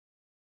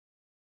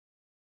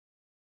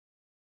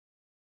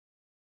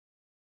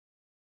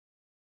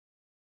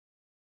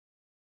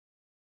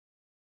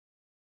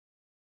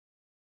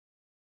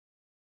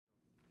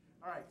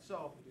All right,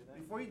 so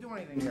before you do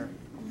anything here,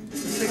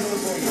 let's take a look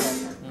over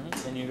here.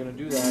 And you're gonna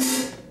do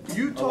that.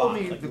 You told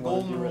me like the you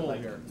wanna golden do it rule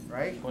like here,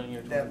 right? 20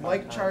 or That 25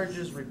 like times.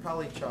 charges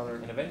repel each other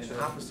And and eventually-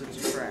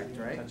 opposites attract,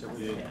 right? Touch it with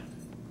Yeah. your hand.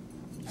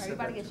 Are you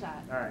about to get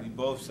shot? All right. We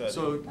both said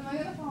So it. We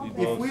if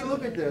both we said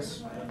look it. at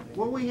this,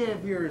 what we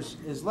have here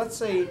is let's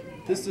say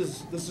this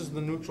is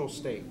the neutral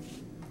state,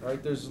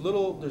 right? There's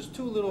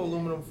two little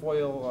aluminum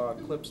foil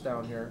clips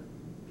down here,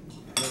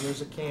 and then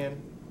there's a can,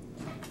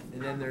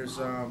 and then there's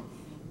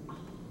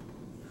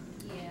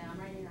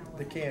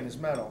the can is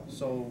metal.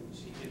 So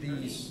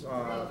these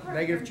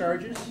negative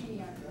charges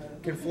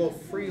can flow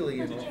freely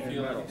in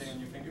metals.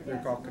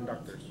 They're called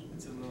conductors.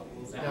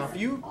 Now, if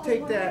you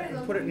take that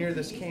and put it near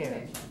this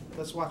can,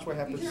 let's watch what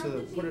happens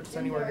to put it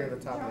anywhere near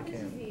the top of the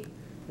can.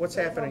 What's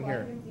happening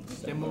here?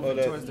 They're moving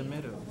towards the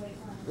middle.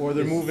 Or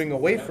they're moving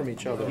away from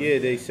each other. Yeah,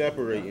 they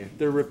separating.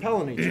 They're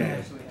repelling each other.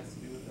 This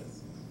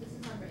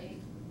is number 8.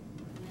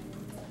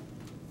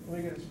 Let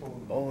me get this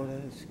phone. Oh,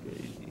 that's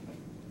crazy.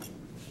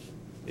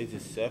 They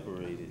just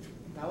separated.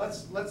 Now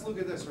let's look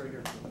at this right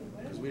here,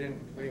 because we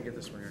didn't get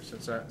this one here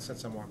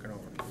since I'm walking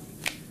over.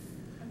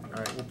 All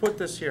right, we'll put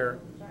this here.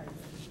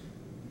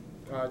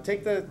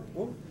 Take the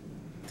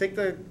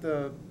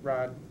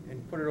rod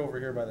and put it over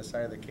here by the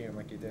side of the can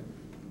like you did.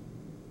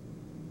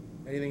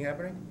 Anything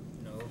happening?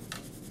 No.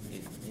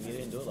 Maybe you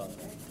didn't do a lot.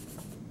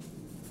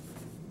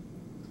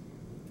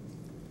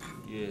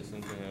 Yeah,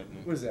 something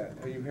happened. What is that?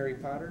 Are you Harry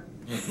Potter?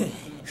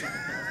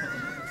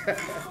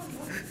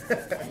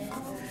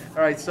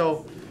 All right,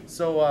 so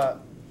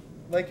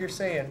like you're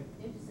saying,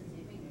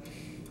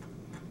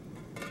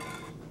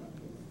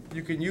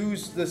 you can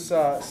use this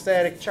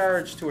static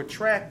charge to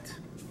attract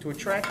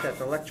that.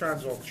 The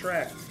electrons will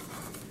attract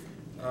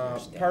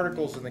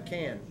particles in the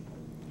can.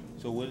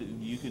 So what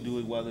you could do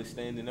it while it's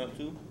standing up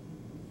too,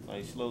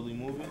 like slowly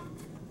moving.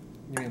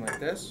 You mean like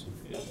this?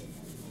 Yeah.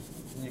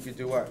 And you could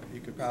do what? You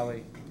could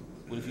probably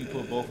What if you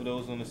put both of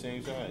those on the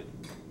same side?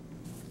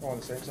 on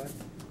the same side.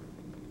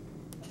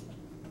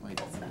 Wait,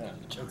 that's not gonna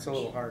charge. It's a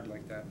little hard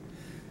like that.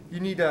 You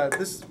need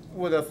this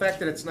with the fact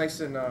that it's nice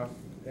and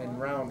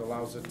round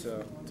allows it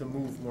to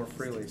move more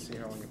freely. See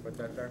how when you put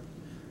that there?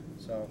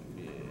 So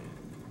Yeah.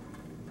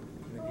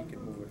 and then he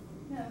can move it.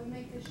 No, we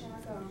make the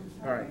shack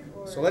All right.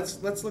 So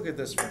let's look at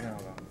this for now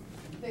though.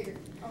 bigger.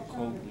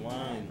 Coke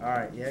line. All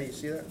right. Yeah, you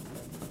see that?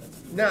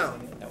 Now,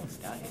 That one's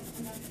dying.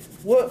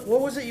 what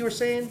was it you were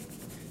saying?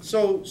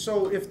 So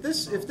if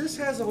this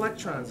has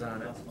electrons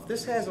on it,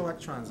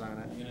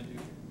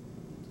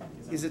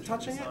 is it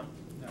touching it?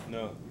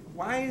 No,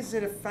 Why is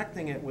it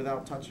affecting it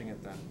without touching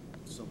it then?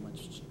 So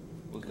much.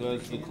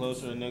 because the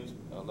closer the next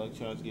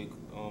electrons get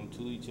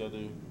to each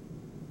other,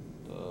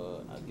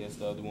 I guess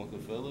the other one can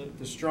feel it.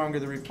 The stronger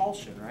the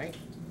repulsion, right?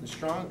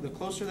 The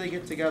closer they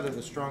get together,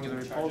 the stronger the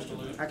repulsion.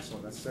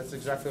 Excellent. That's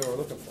exactly what we're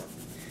looking for.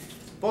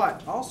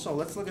 But also,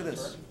 let's look at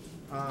this.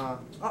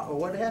 Uh-oh,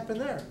 what happened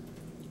there?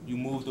 You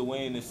moved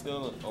away and it's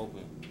still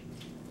open.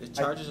 The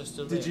charges are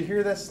still there. Did you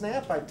hear that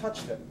snap? I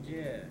touched it.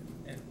 Yeah.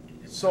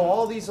 So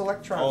all these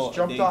electrons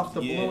jumped off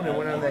the yeah, balloon and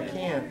went on that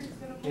can,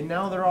 and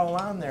now they're all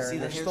on there, See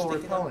and the they're hair still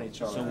sticking repelling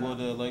each other. So will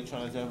the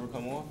electrons ever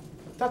come off?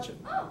 Touch it.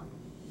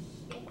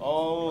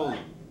 Oh,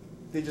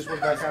 They just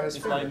went back on his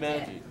it's finger. like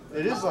magic.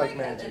 It is like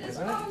magic,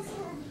 isn't it?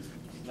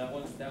 That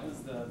was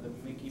the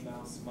Mickey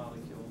Mouse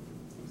molecule.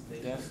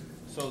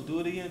 So do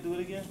it again.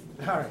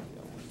 All right.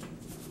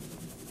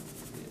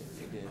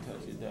 Yeah, it didn't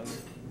touch it, damn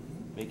it.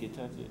 Make it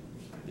touch it.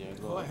 There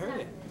it goes. Oh, I heard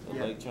it. The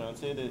Yeah. electrons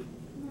hit it.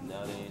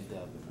 Now they ain't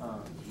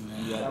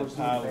dabbing. You that got was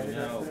the power doing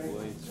now, better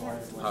boy.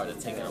 Power to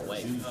take it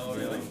away. Oh,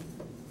 really?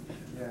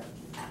 Yeah.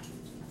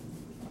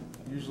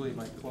 Usually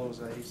my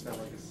clothes, I used to have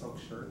like a silk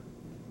shirt,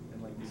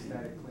 and like the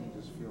static clean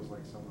just feels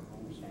like someone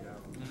holds you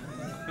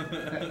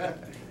down.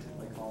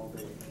 Like all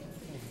day.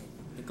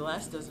 The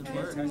glass doesn't Can't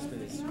work. touch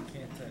this. You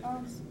can't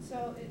touch this.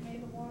 So it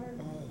made the water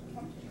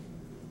pump.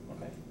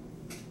 Okay.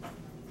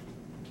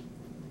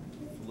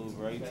 Flew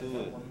right to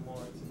it. One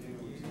more to do.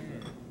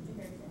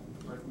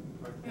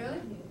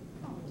 Really?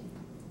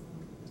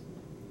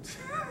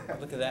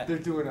 Look at that. They're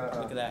doing a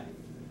Look at that.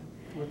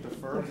 with the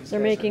fur. These They're guys are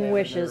making having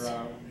wishes.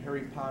 Their,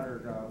 Harry Potter,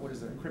 what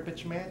is it, a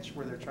cribbage match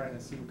where they're trying to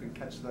see who can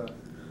catch the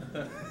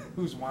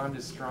whose wand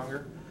is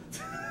stronger.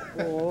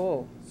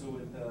 Oh. So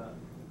with the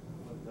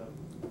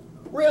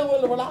Real